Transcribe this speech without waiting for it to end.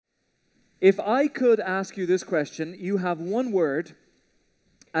If I could ask you this question, you have one word,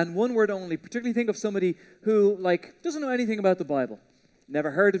 and one word only. Particularly think of somebody who, doesn't know anything about the Bible, never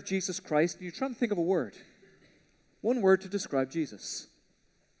heard of Jesus Christ, and you're trying to think of a word. One word to describe Jesus.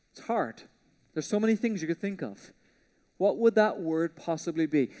 It's hard. There's so many things you could think of. What would that word possibly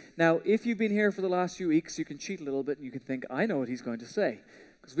be? Now, if you've been here for the last few weeks, you can cheat a little bit and you can think, I know what he's going to say.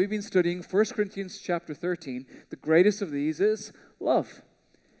 Because we've been studying 1 Corinthians chapter 13. The greatest of these is love.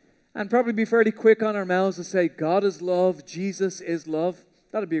 And probably be fairly quick on our mouths to say, God is love, Jesus is love.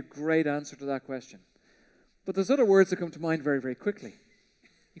 That would be a great answer to that question. But there's other words that come to mind very, very quickly.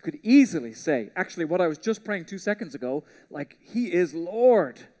 You could easily say, actually, what I was just praying 2 seconds ago, he is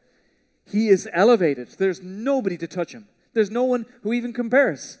Lord. He is elevated. There's nobody to touch him. There's no one who even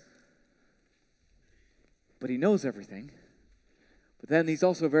compares. But he knows everything. But then he's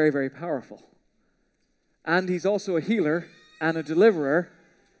also very, very powerful. And he's also a healer and a deliverer.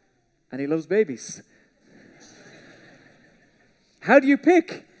 And he loves babies. How do you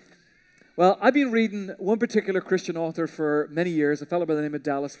pick? Well, I've been reading one particular Christian author for many years, a fellow by the name of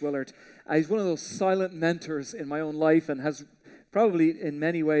Dallas Willard. He's one of those silent mentors in my own life and has probably in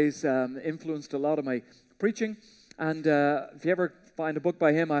many ways influenced a lot of my preaching. And if you ever find a book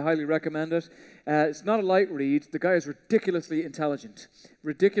by him, I highly recommend it. It's not a light read. The guy is ridiculously intelligent,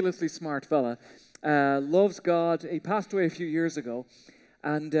 ridiculously smart fella, loves God. He passed away a few years ago.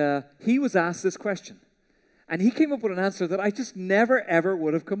 And he was asked this question. And he came up with an answer that I just never, ever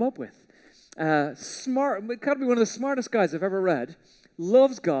would have come up with. Smart, got to be one of the smartest guys I've ever read.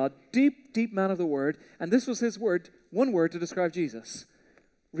 Loves God, deep, deep man of the word. And this was his word, one word to describe Jesus.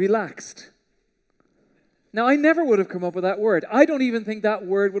 Relaxed. Now, I never would have come up with that word. I don't even think that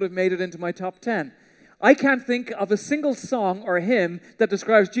word would have made it into my top 10. I can't think of a single song or hymn that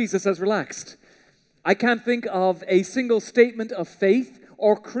describes Jesus as relaxed. I can't think of a single statement of faith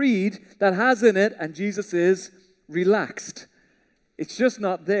or creed that has in it, and Jesus is relaxed. It's just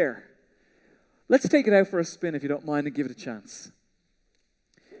not there. Let's take it out for a spin, if you don't mind, and give it a chance.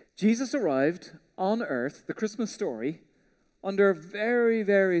 Jesus arrived on earth, the Christmas story, under very,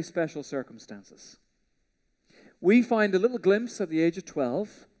 very special circumstances. We find a little glimpse at the age of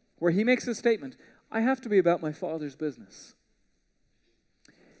 12 where he makes a statement, I have to be about my Father's business.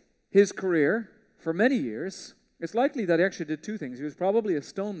 His career, for many years, it's likely that he actually did two things. He was probably a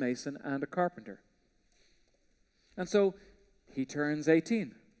stonemason and a carpenter. And so he turns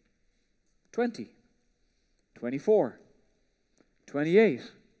 18, 20, 24, 28,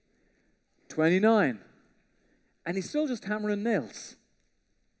 29, and he's still just hammering nails.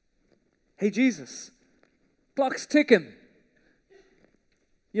 Hey, Jesus, clock's ticking.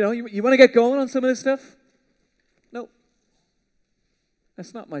 You want to get going on some of this stuff? No.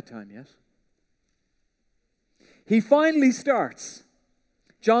 That's not my time yet. He finally starts.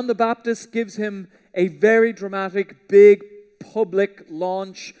 John the Baptist gives him a very dramatic, big, public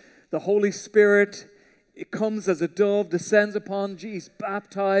launch. The Holy Spirit, it comes as a dove, descends upon Jesus,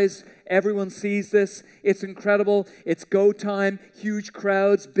 baptized. Everyone sees this. It's incredible. It's go time. Huge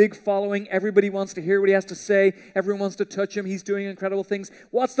crowds, big following. Everybody wants to hear what he has to say. Everyone wants to touch him. He's doing incredible things.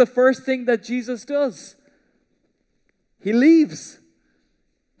 What's the first thing that Jesus does? He leaves.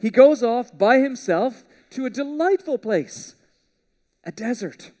 He goes off by himself to a delightful place, a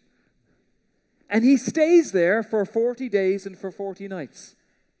desert. And he stays there for 40 days and for 40 nights.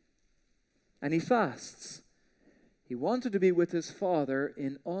 And he fasts. He wanted to be with his Father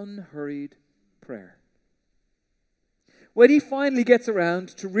in unhurried prayer. When he finally gets around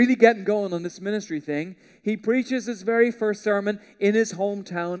to really getting going on this ministry thing, he preaches his very first sermon in his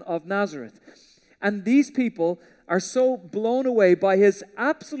hometown of Nazareth. And these people are so blown away by his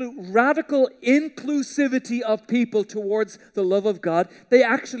absolute radical inclusivity of people towards the love of God, they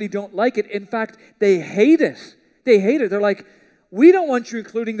actually don't like it. In fact, they hate it. They hate it. They're like, we don't want you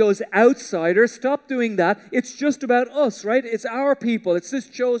including those outsiders. Stop doing that. It's just about us, right? It's our people. It's this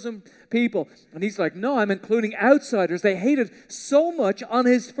chosen people. And he's like, no, I'm including outsiders. They hated so much on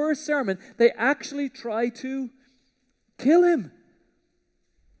his first sermon, they actually try to kill him.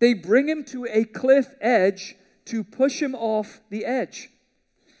 They bring him to a cliff edge to push him off the edge.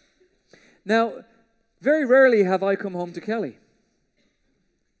 Now, very rarely have I come home to Kelly.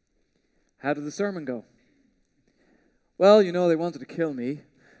 How did the sermon go? Well, they wanted to kill me,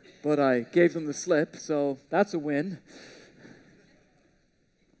 but I gave them the slip, so that's a win.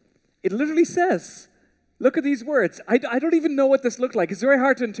 It literally says, look at these words. I don't even know what this looked like. It's very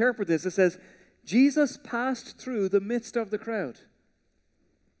hard to interpret this. It says, Jesus passed through the midst of the crowd.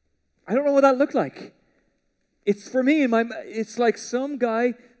 I don't know what that looked like. It's for me, it's like some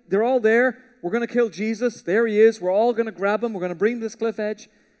guy, they're all there. We're going to kill Jesus. There he is. We're all going to grab him. We're going to bring him to this cliff edge.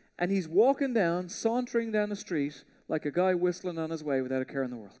 and he's walking down, sauntering down the street like a guy whistling on his way without a care in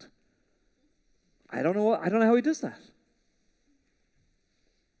the world. I don't know how he does that.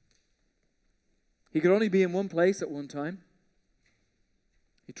 He could only be in one place at one time.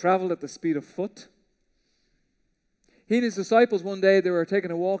 He traveled at the speed of foot. He and his disciples one day, they were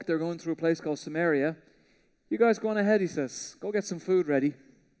taking a walk. They were going through a place called Samaria. You guys go on ahead, he says. Go get some food ready.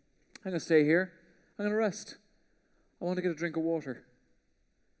 I'm going to stay here. I'm going to rest. I want to get a drink of water.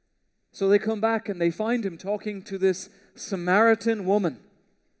 So they come back and they find him talking to this Samaritan woman,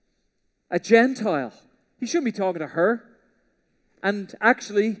 a Gentile. He shouldn't be talking to her. And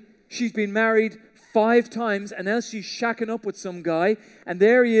actually, she's been married 5 times, and now she's shacking up with some guy, and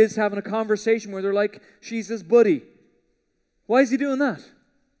there he is having a conversation where they're like, she's his buddy. Why is he doing that?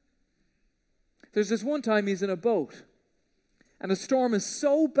 There's this one time he's in a boat, and the storm is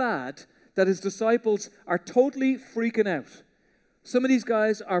so bad that his disciples are totally freaking out. Some of these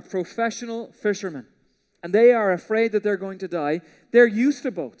guys are professional fishermen, and they are afraid that they're going to die. They're used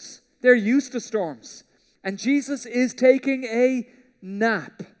to boats. They're used to storms. And Jesus is taking a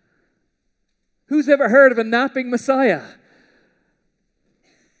nap. Who's ever heard of a napping Messiah?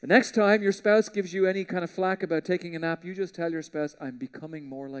 The next time your spouse gives you any kind of flack about taking a nap, you just tell your spouse, I'm becoming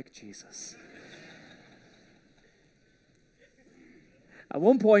more like Jesus. At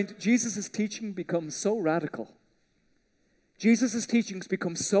one point, Jesus' teaching becomes so radical. Jesus' teachings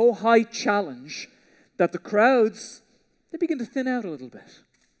become so high challenge that the crowds, they begin to thin out a little bit.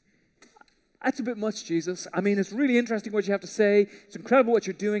 That's a bit much, Jesus. I mean, it's really interesting what you have to say. It's incredible what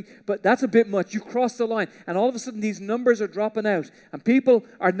you're doing, but that's a bit much. You crossed the line. And all of a sudden, these numbers are dropping out. And people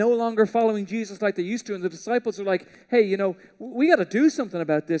are no longer following Jesus like they used to. And the disciples are like, hey, we got to do something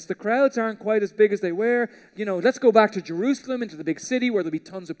about this. The crowds aren't quite as big as they were. Let's go back to Jerusalem, into the big city where there'll be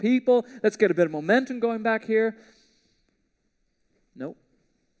tons of people. Let's get a bit of momentum going back here. No,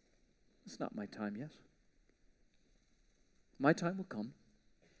 it's not my time yet. My time will come.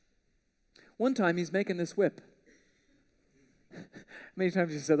 One time he's making this whip. How many times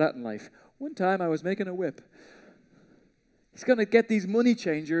have you said that in life? One time I was making a whip. He's going to get these money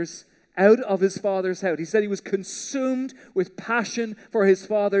changers out of his father's house. He said he was consumed with passion for his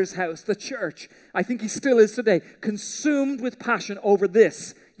father's house, the church. I think he still is today. Consumed with passion over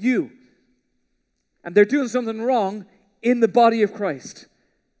this, you. And they're doing something wrong in the body of Christ.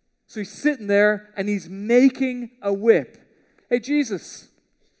 So he's sitting there and he's making a whip. Hey, Jesus,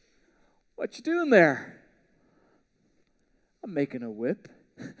 what you doing there? I'm making a whip.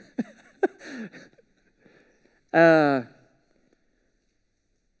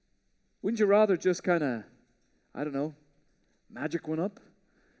 Wouldn't you rather just kind of, magic one up?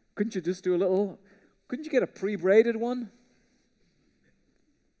 Couldn't you just do couldn't you get a pre-braided one?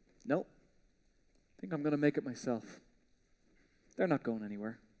 No. I think I'm going to make it myself. They're not going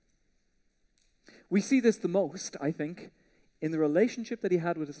anywhere. We see this the most, I think, in the relationship that he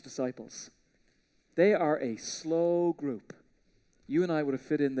had with his disciples. They are a slow group. You and I would have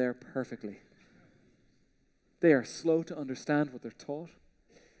fit in there perfectly. They are slow to understand what they're taught.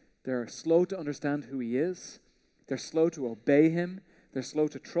 They're slow to understand who he is. They're slow to obey him. They're slow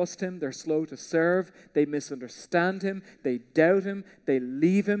to trust him. They're slow to serve. They misunderstand him. They doubt him. They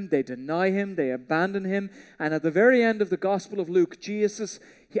leave him. They deny him. They abandon him. And at the very end of the Gospel of Luke, Jesus,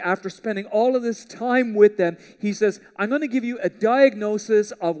 after spending all of this time with them, he says, I'm going to give you a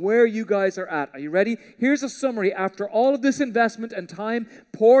diagnosis of where you guys are at. Are you ready? Here's a summary after all of this investment and time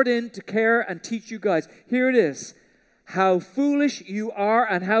poured in to care and teach you guys. Here it is. How foolish you are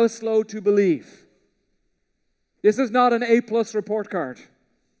and how slow to believe. This is not an A+ report card.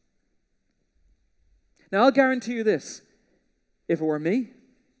 Now, I'll guarantee you this. If it were me,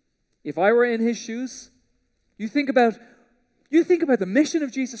 if I were in his shoes, you think about the mission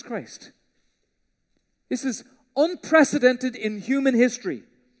of Jesus Christ. This is unprecedented in human history.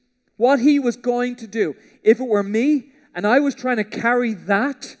 What he was going to do. If it were me and I was trying to carry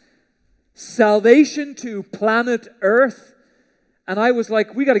that salvation to planet Earth, and I was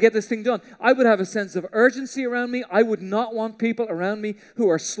like, we got to get this thing done, I would have a sense of urgency around me. I would not want people around me who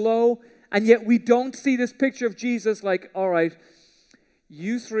are slow. And yet we don't see this picture of Jesus like, all right,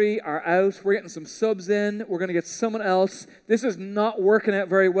 you three are out. We're getting some subs in. We're going to get someone else. This is not working out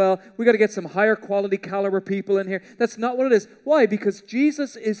very well. We got to get some higher quality caliber people in here. That's not what it is. Why? Because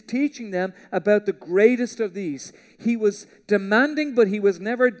Jesus is teaching them about the greatest of these. He was demanding, but he was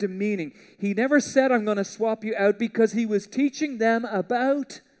never demeaning. He never said, I'm going to swap you out, because he was teaching them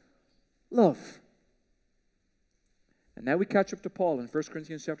about love. And now we catch up to Paul in 1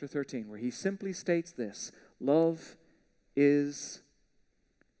 Corinthians chapter 13, where he simply states this: love is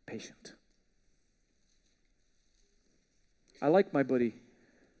patient. I like my buddy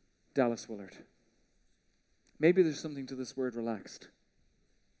Dallas Willard. Maybe there's something to this word relaxed.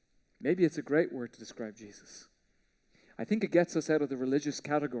 Maybe it's a great word to describe Jesus. I think it gets us out of the religious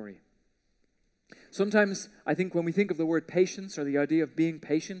category. Sometimes I think when we think of the word patience or the idea of being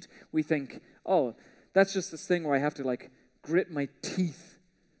patient, we think, oh, that's just this thing where I have to grit my teeth.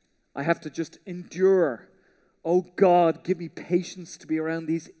 I have to just endure. Oh God, give me patience to be around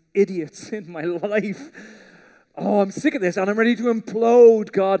these idiots in my life. Oh, I'm sick of this and I'm ready to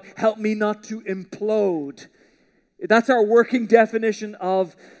implode. God, help me not to implode. That's our working definition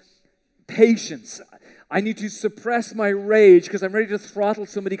of patience. I need to suppress my rage because I'm ready to throttle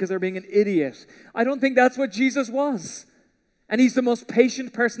somebody because they're being an idiot. I don't think that's what Jesus was. And he's the most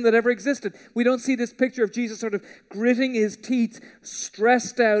patient person that ever existed. We don't see this picture of Jesus sort of gritting his teeth,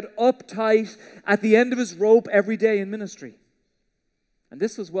 stressed out, uptight, at the end of his rope every day in ministry. And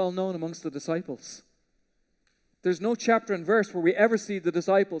this was well known amongst the disciples. There's no chapter and verse where we ever see the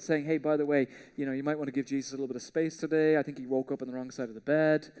disciples saying, hey, by the way, you might want to give Jesus a little bit of space today. I think he woke up on the wrong side of the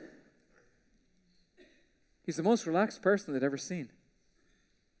bed. He's the most relaxed person they'd ever seen.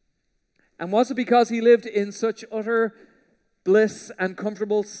 And was it because he lived in such utter bliss and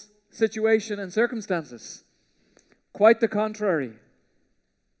comfortable situation and circumstances? Quite the contrary.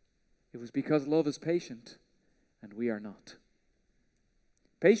 It was because love is patient and we are not.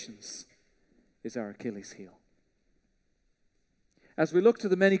 Patience is our Achilles heel. As we look to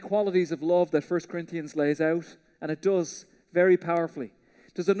the many qualities of love that 1 Corinthians lays out, and it does very powerfully,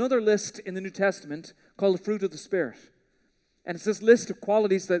 there's another list in the New Testament called the fruit of the Spirit. And it's this list of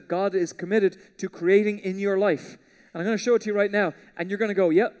qualities that God is committed to creating in your life. And I'm going to show it to you right now. And you're going to go,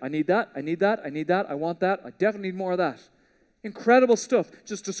 yep, I need that, I need that, I need that, I want that, I definitely need more of that. Incredible stuff,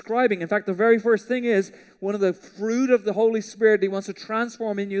 just describing. In fact, the very first thing is one of the fruit of the Holy Spirit he wants to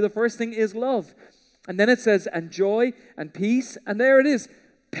transform in you. The first thing is love. And then it says, and joy and peace. And there it is,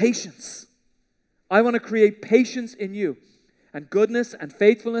 patience. I want to create patience in you. And goodness and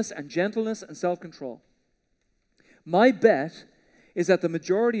faithfulness and gentleness and self-control. My bet is that the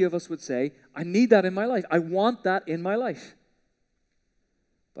majority of us would say, I need that in my life. I want that in my life.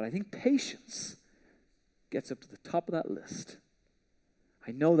 But I think patience gets up to the top of that list.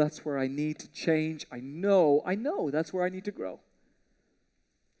 I know that's where I need to change. I know that's where I need to grow.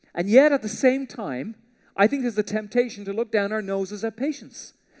 And yet at the same time, I think there's a temptation to look down our noses at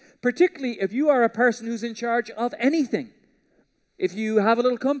patience. Particularly if you are a person who's in charge of anything. If you have a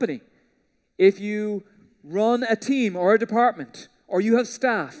little company, if you run a team or a department, or you have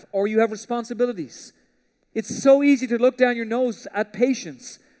staff, or you have responsibilities, it's so easy to look down your nose at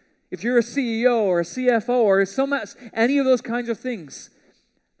patience. If you're a CEO or a CFO or any of those kinds of things.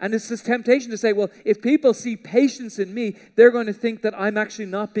 And it's this temptation to say, well, if people see patience in me, they're going to think that I'm actually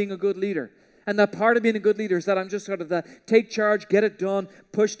not being a good leader. And that part of being a good leader is that I'm just sort of that take charge, get it done,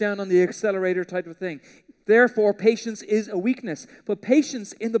 push down on the accelerator type of thing. Therefore, patience is a weakness. But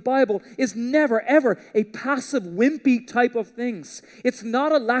patience in the Bible is never, ever a passive, wimpy type of things. It's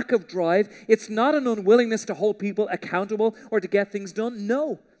not a lack of drive. It's not an unwillingness to hold people accountable or to get things done.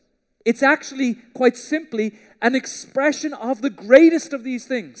 No. It's actually, quite simply, an expression of the greatest of these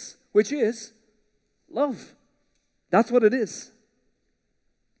things, which is love. That's what it is.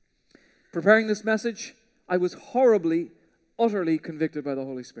 Preparing this message, I was horribly, utterly convicted by the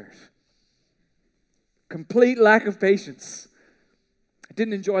Holy Spirit. Complete lack of patience. I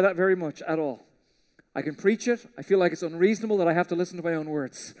didn't enjoy that very much at all. I can preach it. I feel like it's unreasonable that I have to listen to my own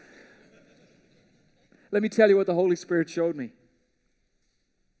words. Let me tell you what the Holy Spirit showed me.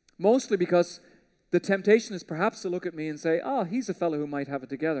 Mostly because the temptation is perhaps to look at me and say, he's a fellow who might have it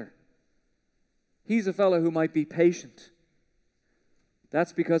together. He's a fellow who might be patient.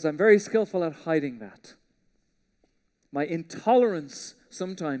 That's because I'm very skillful at hiding that. My intolerance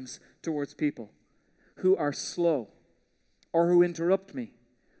sometimes towards people who are slow or who interrupt me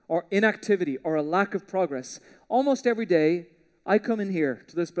or inactivity or a lack of progress. Almost every day I come in here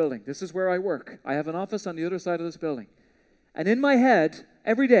to this building. This is where I work. I have an office on the other side of this building. And in my head,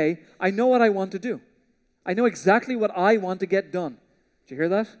 every day, I know what I want to do. I know exactly what I want to get done. Did you hear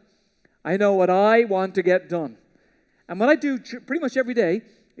that? I know what I want to get done. And what I do pretty much every day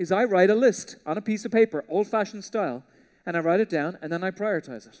is I write a list on a piece of paper, old-fashioned style, and I write it down, and then I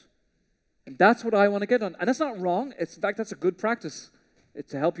prioritize it. And that's what I want to get done. And that's not wrong. In fact, that's a good practice.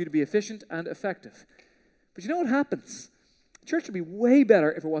 It's to help you to be efficient and effective. But you know what happens? Church would be way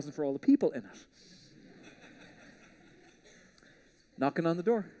better if it wasn't for all the people in it. Knocking on the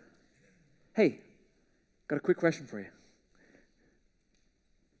door. Hey, got a quick question for you.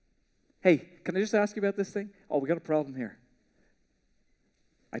 Hey, can I just ask you about this thing? Oh, we got a problem here.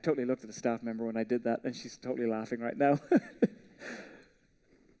 I totally looked at a staff member when I did that, and she's totally laughing right now.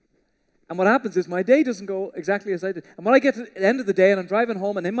 And what happens is my day doesn't go exactly as I did. And when I get to the end of the day and I'm driving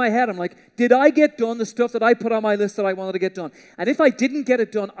home and in my head I'm like, did I get done the stuff that I put on my list that I wanted to get done? And if I didn't get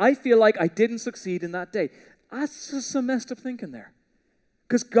it done, I feel like I didn't succeed in that day. That's just some messed up thinking there.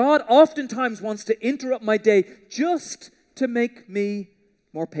 Because God oftentimes wants to interrupt my day just to make me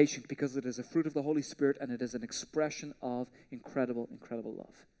more patient, because it is a fruit of the Holy Spirit and it is an expression of incredible, incredible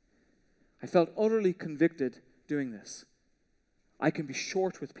love. I felt utterly convicted doing this. I can be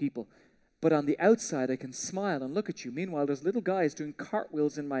short with people, but on the outside I can smile and look at you. Meanwhile, there's little guys doing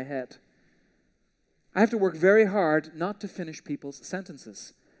cartwheels in my head. I have to work very hard not to finish people's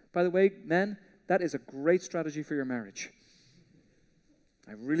sentences. By the way, men, that is a great strategy for your marriage.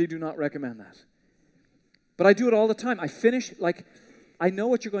 I really do not recommend that. But I do it all the time. I finish, like, I know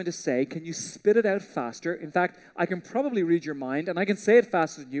what you're going to say. Can you spit it out faster? In fact, I can probably read your mind, and I can say it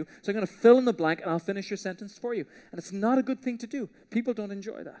faster than you, so I'm going to fill in the blank, and I'll finish your sentence for you. And it's not a good thing to do. People don't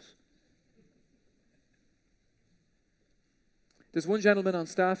enjoy that. There's one gentleman on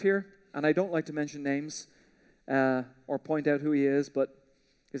staff here, and I don't like to mention names or point out who he is, but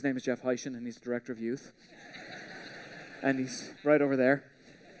his name is Jeff Heischen, and he's the director of youth. And he's right over there.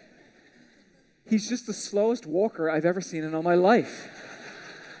 He's just the slowest walker I've ever seen in all my life.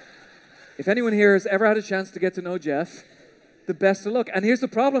 If anyone here has ever had a chance to get to know Jeff, the best of luck. And here's the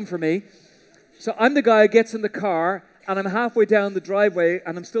problem for me. So I'm the guy who gets in the car, and I'm halfway down the driveway,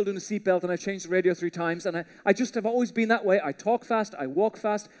 and I'm still doing a seatbelt, and I've changed the radio 3 times, and I just have always been that way. I talk fast, I walk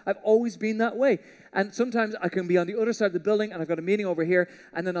fast. I've always been that way. And sometimes I can be on the other side of the building, and I've got a meeting over here,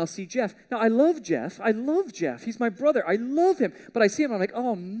 and then I'll see Jeff. Now, I love Jeff. I love Jeff. He's my brother. I love him. But I see him, and I'm like,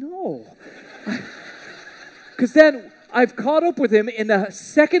 oh, no. Because then I've caught up with him in a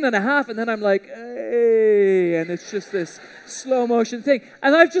second and a half, and then I'm like, hey, and it's just this slow motion thing.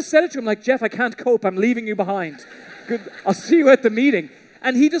 And I've just said it to him, like, Jeff, I can't cope. I'm leaving you behind. Good. I'll see you at the meeting.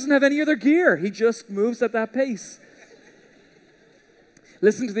 And he doesn't have any other gear. He just moves at that pace.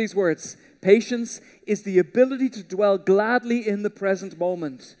 Listen to these words. Patience is the ability to dwell gladly in the present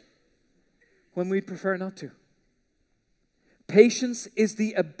moment when we'd prefer not to. Patience is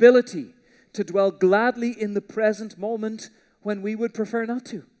the ability to dwell gladly in the present moment when we would prefer not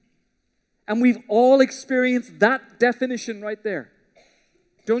to. And we've all experienced that definition right there.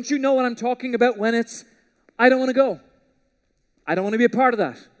 Don't you know what I'm talking about when it's, I don't want to go. I don't want to be a part of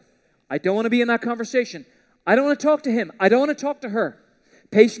that. I don't want to be in that conversation. I don't want to talk to him. I don't want to talk to her.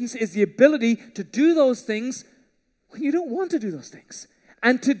 Patience is the ability to do those things when you don't want to do those things.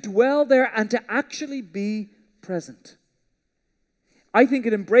 And to dwell there and to actually be present. I think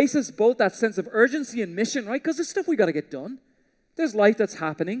it embraces both that sense of urgency and mission, right? Because there's stuff we got to get done. There's life that's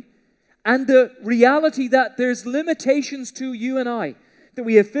happening. And the reality that there's limitations to you and I. That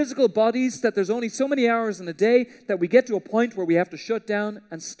we have physical bodies, that there's only so many hours in a day, that we get to a point where we have to shut down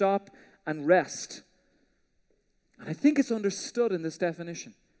and stop and rest. And I think it's understood in this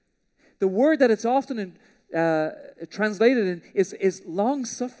definition. The word that it's often translated in is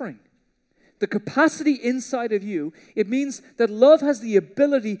long-suffering. The capacity inside of you, it means that love has the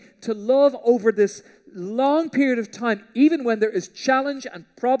ability to love over this long period of time, even when there is challenge and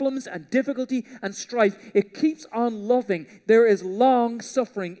problems and difficulty and strife. It keeps on loving. There is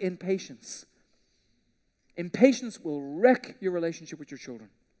long-suffering in patience. Impatience will wreck your relationship with your children.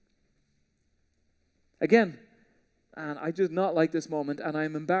 Again, and I do not like this moment, and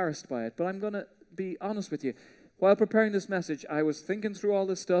I'm embarrassed by it, but I'm going to be honest with you. While preparing this message, I was thinking through all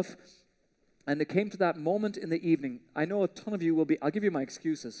this stuff, and it came to that moment in the evening. I know a ton of you will be, I'll give you my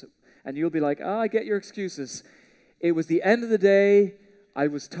excuses, and you'll be like, I get your excuses. It was the end of the day, I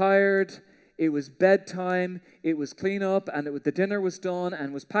was tired, it was bedtime, it was clean up, and the dinner was done,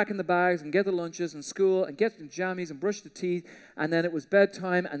 and was packing the bags, and get the lunches, and school, and get the jammies, and brush the teeth, and then it was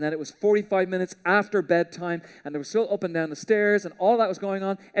bedtime, and then it was 45 minutes after bedtime, and they were still up and down the stairs, and all that was going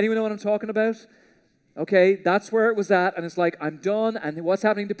on. Anyone know what I'm talking about? Okay, that's where it was at, and it's like, I'm done, and what's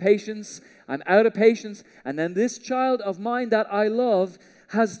happening to patience? I'm out of patience, and then this child of mine that I love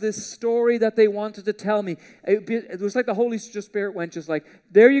has this story that they wanted to tell me. It was like the Holy Spirit went just like,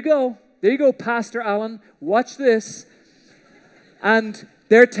 there you go, Pastor Alan, watch this. And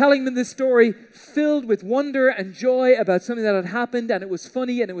they're telling them this story filled with wonder and joy about something that had happened, and it was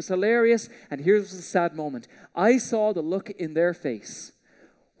funny, and it was hilarious, and here's the sad moment. I saw the look in their face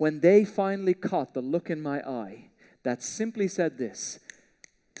when they finally caught the look in my eye that simply said this,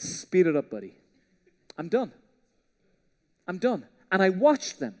 speed it up, buddy. I'm done. And I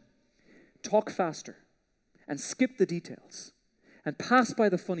watched them talk faster and skip the details and pass by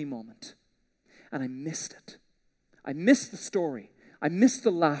the funny moment. And I missed it. I missed the story. I missed the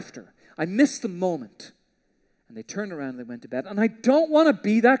laughter. I missed the moment. And they turned around and they went to bed. And I don't want to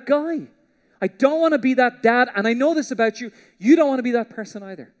be that guy. I don't want to be that dad, and I know this about you. You don't want to be that person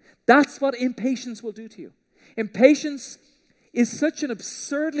either. That's what impatience will do to you. Impatience is such an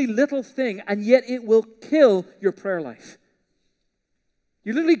absurdly little thing, and yet it will kill your prayer life.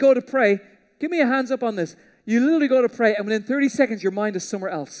 You literally go to pray. Give me a hands up on this. You literally go to pray, and within 30 seconds, your mind is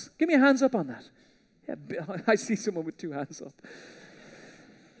somewhere else. Give me a hands up on that. Yeah, I see someone with 2 hands up.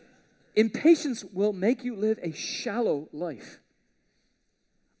 Impatience will make you live a shallow life.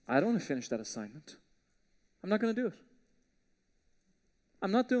 I don't want to finish that assignment. I'm not going to do it.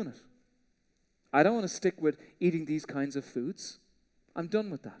 I'm not doing it. I don't want to stick with eating these kinds of foods. I'm done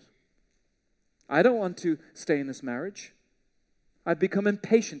with that. I don't want to stay in this marriage. I've become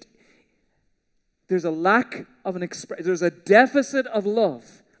impatient. There's a lack of there's a deficit of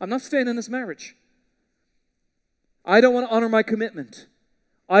love. I'm not staying in this marriage. I don't want to honor my commitment.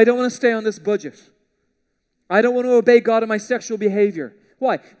 I don't want to stay on this budget. I don't want to obey God in my sexual behavior.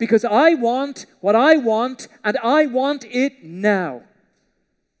 Why? Because I want what I want, and I want it now.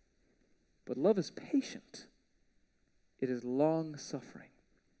 But love is patient. It is long-suffering.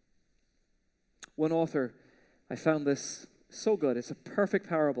 One author, I found this so good. It's a perfect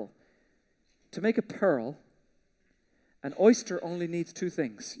parable. To make a pearl, an oyster only needs 2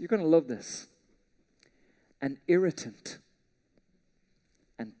 things. You're going to love this. An irritant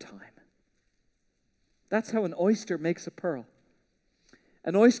and time. That's how an oyster makes a pearl.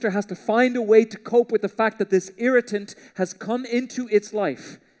 An oyster has to find a way to cope with the fact that this irritant has come into its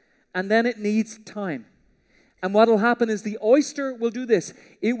life. And then it needs time. And what will happen is the oyster will do this.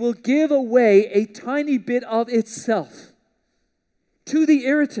 It will give away a tiny bit of itself to the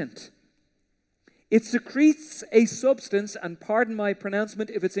irritant. It secretes a substance, and pardon my pronouncement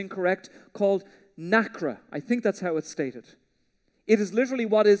if it's incorrect, called nacre. I think that's how it's stated. It is literally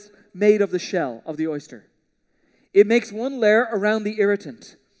what is made of the shell of the oyster. It makes one layer around the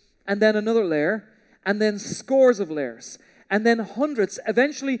irritant, and then another layer, and then scores of layers, and then hundreds,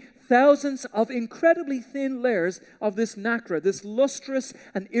 eventually thousands of incredibly thin layers of this nacre, this lustrous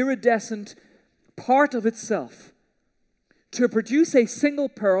and iridescent part of itself. To produce a single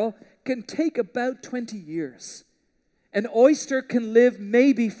pearl can take about 20 years. An oyster can live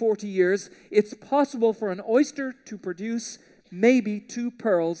maybe 40 years. It's possible for an oyster to produce maybe 2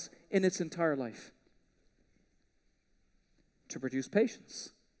 pearls in its entire life. To produce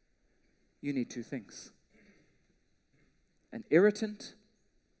patience, you need 2 things. An irritant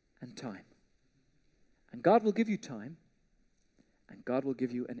and time. And God will give you time, and God will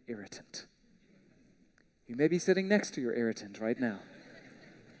give you an irritant. You may be sitting next to your irritant right now.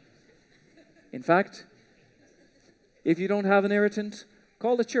 In fact, if you don't have an irritant,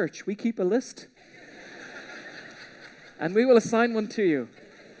 call the church. We keep a list, and we will assign one to you,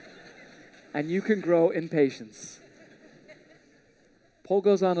 and you can grow in patience. Paul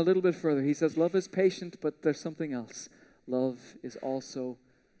goes on a little bit further. He says, love is patient, but there's something else. Love is also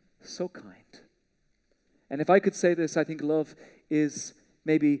so kind. And if I could say this, I think love is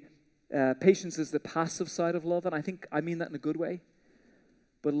maybe, patience is the passive side of love, and I mean that in a good way.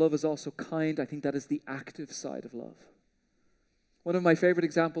 But love is also kind. I think that is the active side of love. One of my favorite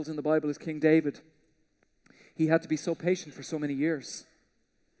examples in the Bible is King David. He had to be so patient for so many years.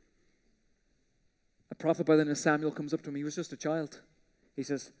 A prophet by the name of Samuel comes up to him. He was just a child. He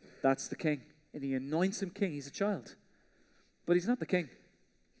says, that's the king. And he anoints him king. He's a child. But he's not the king.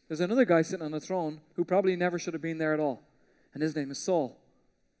 There's another guy sitting on a throne who probably never should have been there at all. And his name is Saul.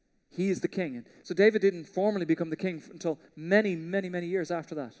 He is the king. And so David didn't formally become the king until many, many, many years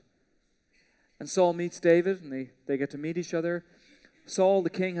after that. And Saul meets David, and they get to meet each other. Saul, the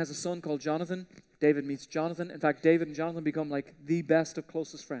king, has a son called Jonathan. David meets Jonathan. In fact, David and Jonathan become like the best of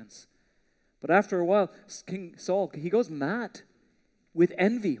closest friends. But after a while, King Saul, he goes mad with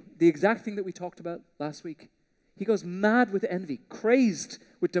envy, the exact thing that we talked about last week. He goes mad with envy, crazed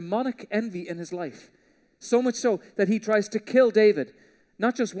with demonic envy in his life. So much so that he tries to kill David.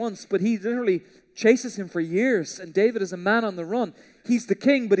 Not just once, but he literally chases him for years. And David is a man on the run. He's the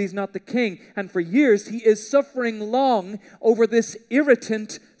king, but he's not the king. And for years, he is suffering long over this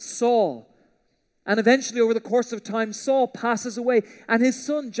irritant Saul. And eventually, over the course of time, Saul passes away. And his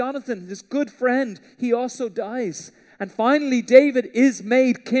son, Jonathan, his good friend, he also dies. And finally, David is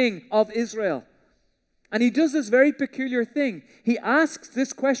made king of Israel. And he does this very peculiar thing. He asks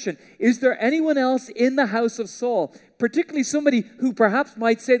this question, is there anyone else in the house of Saul, particularly somebody who perhaps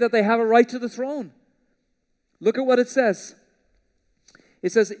might say that they have a right to the throne? Look at what it says.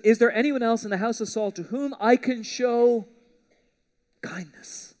 It says, is there anyone else in the house of Saul to whom I can show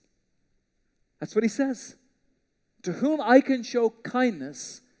kindness? That's what he says. To whom I can show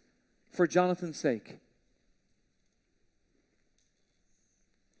kindness for Jonathan's sake.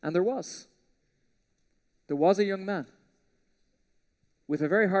 And there was. There was a young man with a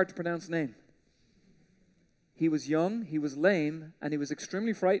very hard to pronounce name. He was young, he was lame, and he was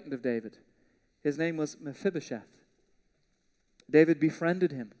extremely frightened of David. His name was Mephibosheth. David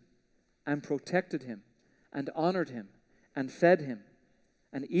befriended him and protected him and honored him and fed him.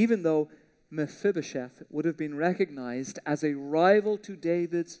 And even though Mephibosheth would have been recognized as a rival to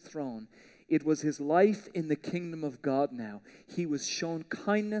David's throne, it was his life in the kingdom of God now. He was shown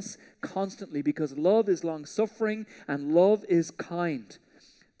kindness constantly because love is long-suffering and love is kind.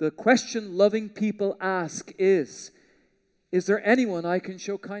 The question loving people ask is there anyone I can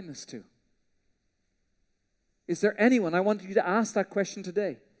show kindness to? Is there anyone? I want you to ask that question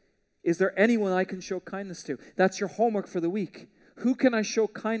today. Is there anyone I can show kindness to? That's your homework for the week. Who can I show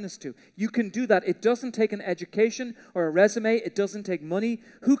kindness to? You can do that. It doesn't take an education or a resume. It doesn't take money.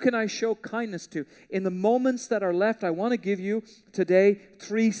 Who can I show kindness to? In the moments that are left, I want to give you today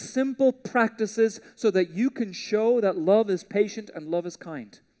 3 simple practices so that you can show that love is patient and love is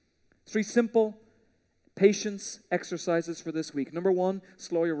kind. 3 simple patience exercises for this week. Number 1,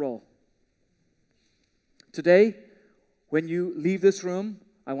 slow your roll. Today, when you leave this room,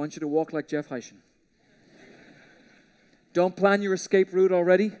 I want you to walk like Jeff Heischen. Don't plan your escape route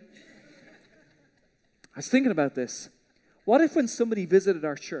already. I was thinking about this. What if when somebody visited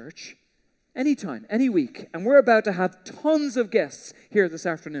our church, anytime, any week, and we're about to have tons of guests here this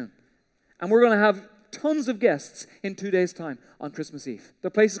afternoon, and we're going to have tons of guests in 2 days' time on Christmas Eve.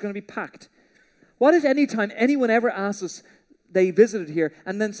 The place is going to be packed. What if anytime anyone ever asks us, they visited here,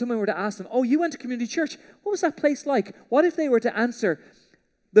 and then someone were to ask them, oh, you went to community church. What was that place like? What if they were to answer,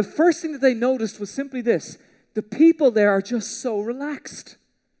 the first thing that they noticed was simply this: the people there are just so relaxed.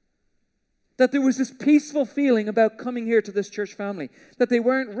 That there was this peaceful feeling about coming here to this church family. That they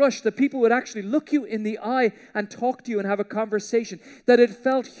weren't rushed. That people would actually look you in the eye and talk to you and have a conversation. That it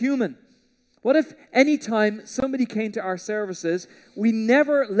felt human. What if anytime somebody came to our services, we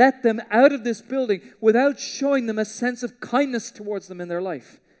never let them out of this building without showing them a sense of kindness towards them in their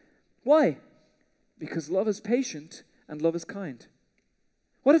life? Why? Because love is patient and love is kind.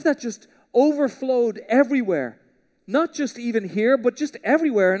 What if that just overflowed everywhere? Not just even here, but just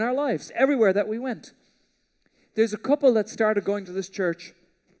everywhere in our lives, everywhere that we went. There's a couple that started going to this church,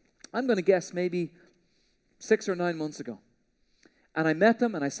 I'm going to guess maybe 6 or 9 months ago. And I met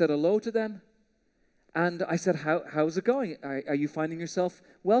them and I said hello to them. And I said, how's it going? Are you finding yourself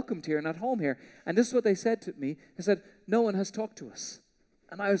welcomed here and at home here? And this is what they said to me. They said, no one has talked to us.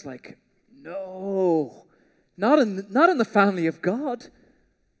 And I was like, no, not in the family of God.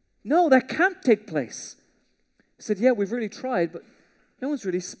 No, that can't take place. I said, yeah, we've really tried, but no one's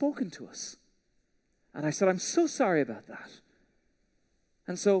really spoken to us. And I said, I'm so sorry about that.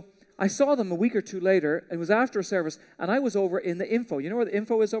 And so I saw them a week or 2 later. It was after a service, and I was over in the info. You know where the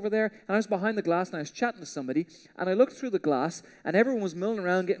info is over there? And I was behind the glass, and I was chatting to somebody, and I looked through the glass, and everyone was milling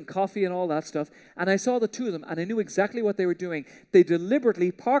around getting coffee and all that stuff, and I saw the 2 of them, and I knew exactly what they were doing. They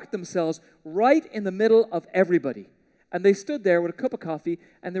deliberately parked themselves right in the middle of everybody, and they stood there with a cup of coffee,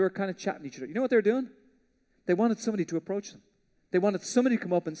 and they were kind of chatting to each other. You know what they were doing? They wanted somebody to approach them. They wanted somebody to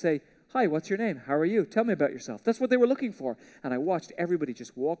come up and say, hi, what's your name? How are you? Tell me about yourself. That's what they were looking for. And I watched everybody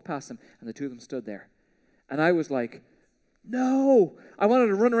just walk past them, and the 2 of them stood there. And I was like, no. I wanted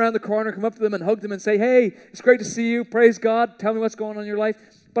to run around the corner, come up to them and hug them and say, hey, it's great to see you. Praise God. Tell me what's going on in your life.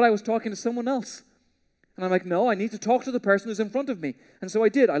 But I was talking to someone else. And I'm like, no, I need to talk to the person who's in front of me. And so I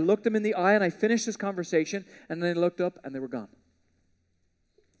did. I looked them in the eye, and I finished this conversation, and then I looked up, and they were gone.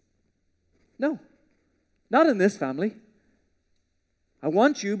 No, not in this family. I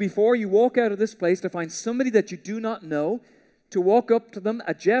want you, before you walk out of this place, to find somebody that you do not know, to walk up to them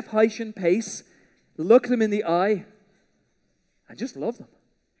at Jeff Heischen pace, look them in the eye, and just love them.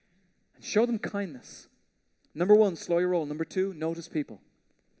 And show them kindness. Number 1, slow your roll. Number 2, notice people.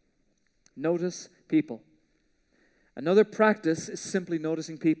 Notice people. Another practice is simply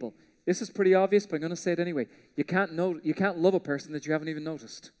noticing people. This is pretty obvious, but I'm going to say it anyway. You can't love a person that you haven't even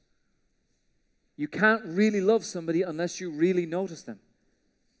noticed. You can't really love somebody unless you really notice them.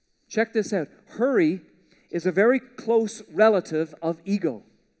 Check this out. Hurry is a very close relative of ego.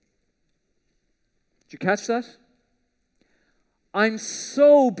 Did you catch that? I'm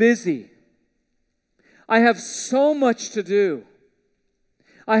so busy. I have so much to do.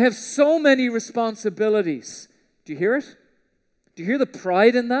 I have so many responsibilities. Do you hear it? Do you hear the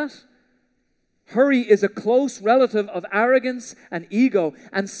pride in that? Hurry is a close relative of arrogance and ego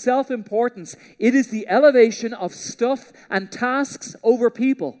and self-importance. It is the elevation of stuff and tasks over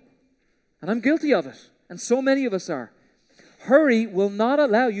people. And I'm guilty of it. And so many of us are. Hurry will not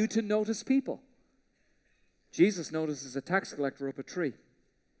allow you to notice people. Jesus notices a tax collector up a tree.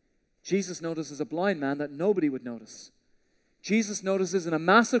 Jesus notices a blind man that nobody would notice. Jesus notices in a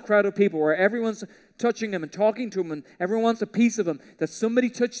massive crowd of people where everyone's touching him and talking to him and everyone wants a piece of him, that somebody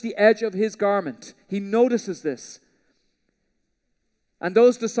touched the edge of his garment. He notices this. And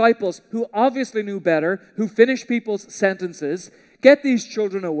those disciples who obviously knew better, who finished people's sentences, get these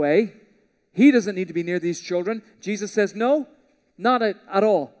children away. He doesn't need to be near these children. Jesus says, no, not at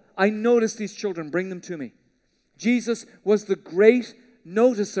all. I notice these children. Bring them to me. Jesus was the great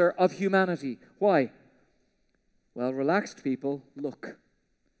noticer of humanity. Why? Well, relaxed people look.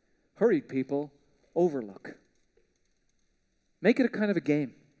 Hurried people overlook. Make it a kind of a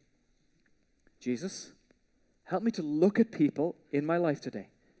game. Jesus, help me to look at people in my life today.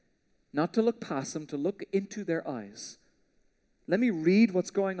 Not to look past them, to look into their eyes. Let me read what's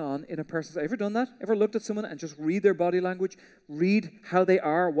going on in a person's life. Ever done that? Ever looked at someone and just read their body language? Read how they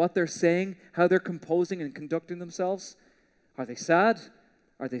are, what they're saying, how they're composing and conducting themselves? Are they sad?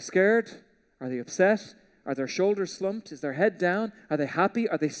 Are they scared? Are they upset? Are their shoulders slumped? Is their head down? Are they happy?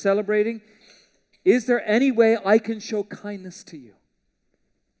 Are they celebrating? Is there any way I can show kindness to you?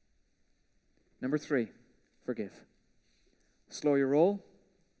 Number 3, forgive. Slow your roll.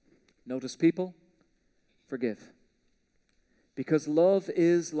 Notice people. Forgive. Because love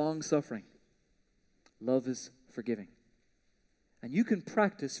is long-suffering. Love is forgiving. And you can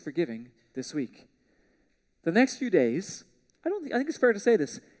practice forgiving this week. The next few days, I think it's fair to say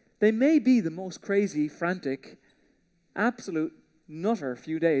this, they may be the most crazy, frantic, absolute nutter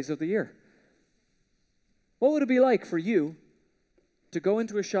few days of the year. What would it be like for you to go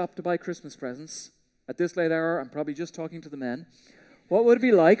into a shop to buy Christmas presents at this late hour? I'm probably just talking to the men. What would it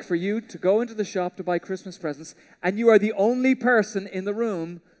be like for you to go into the shop to buy Christmas presents and you are the only person in the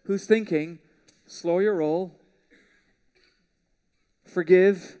room who's thinking, slow your roll,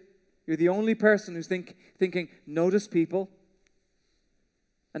 forgive. You're the only person who's thinking, notice people.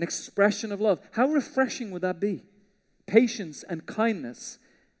 An expression of love. How refreshing would that be? Patience and kindness.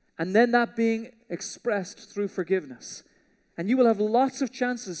 And then that being expressed through forgiveness. And you will have lots of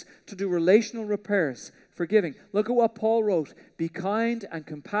chances to do relational repairs, forgiving. Look at what Paul wrote. Be kind and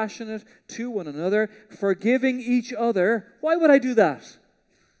compassionate to one another, forgiving each other. Why would I do that?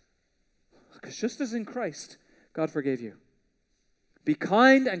 Because just as in Christ, God forgave you. Be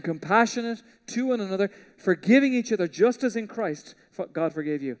kind and compassionate to one another, forgiving each other just as in Christ God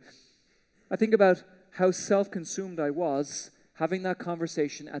forgave you. I think about how self-consumed I was having that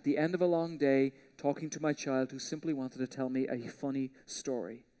conversation at the end of a long day, talking to my child who simply wanted to tell me a funny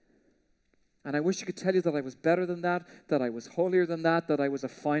story. And I wish I could tell you that I was better than that I was holier than that I was a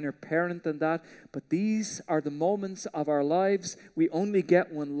finer parent than that. But these are the moments of our lives. We only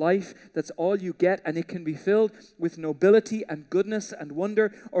get one life. That's all you get. And it can be filled with nobility and goodness and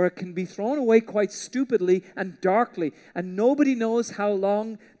wonder, or it can be thrown away quite stupidly and darkly. And nobody knows how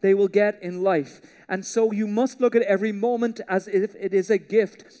long they will get in life. And so you must look at every moment as if it is a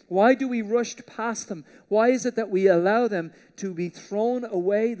gift. Why do we rush past them? Why is it that we allow them to be thrown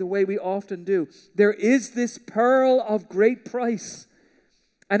away the way we often do? There is this pearl of great price.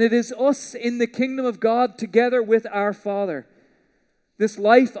 And it is us in the kingdom of God together with our Father. This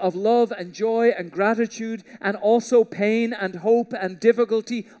life of love and joy and gratitude and also pain and hope and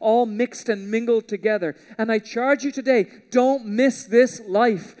difficulty all mixed and mingled together. And I charge you today, don't miss this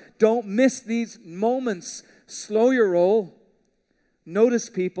life. Don't miss these moments. Slow your roll. Notice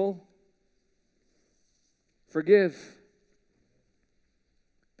people. Forgive.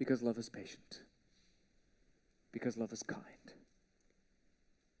 Because love is patient. Because love is kind.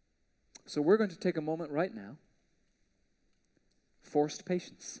 So we're going to take a moment right now. Forced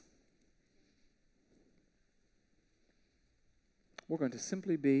patience. We're going to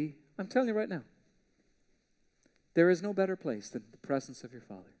simply be, I'm telling you right now, there is no better place than the presence of your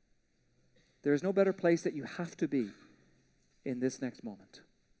Father. There is no better place that you have to be in this next moment.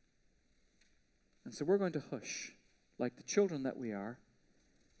 And so we're going to hush like the children that we are,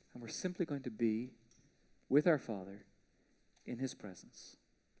 and we're simply going to be with our Father in His presence.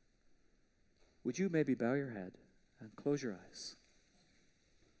 Would you maybe bow your head and close your eyes?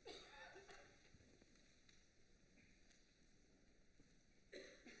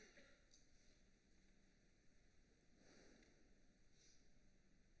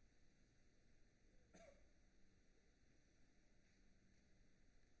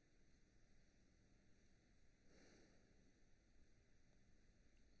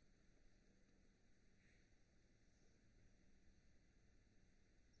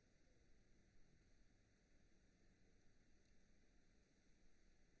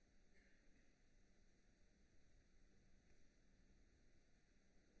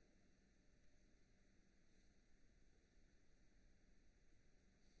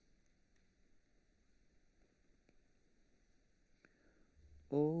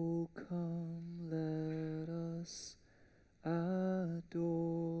 Oh, come, let us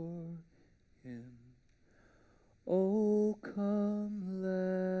adore him. Oh, come,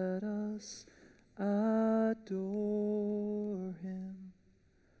 let us adore him.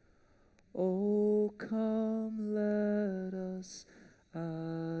 Oh, come, let us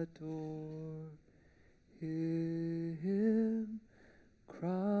adore him, Christ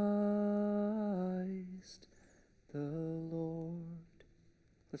the Lord.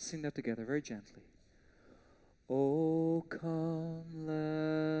 Let's sing that together very gently. Oh, come,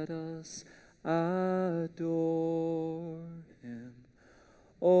 let us adore him.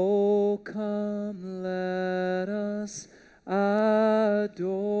 Oh, come, let us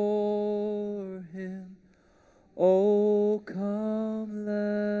adore him. Oh, come,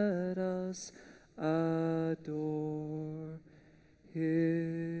 let us adore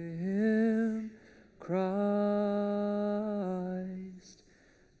him, Christ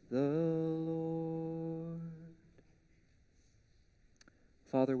the Lord.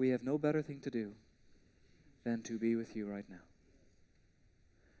 Father, we have no better thing to do than to be with you right now.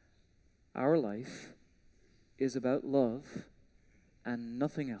 Our life is about love and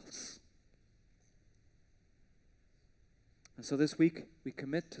nothing else. And so this week, we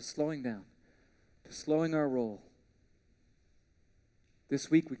commit to slowing down, to slowing our roll. This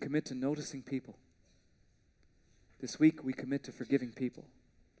week, we commit to noticing people. This week, we commit to forgiving people.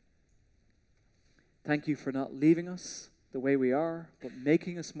 Thank you for not leaving us the way we are, but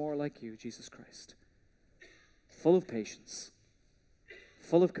making us more like you, Jesus Christ. Full of patience,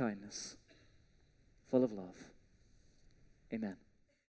 full of kindness, full of love. Amen.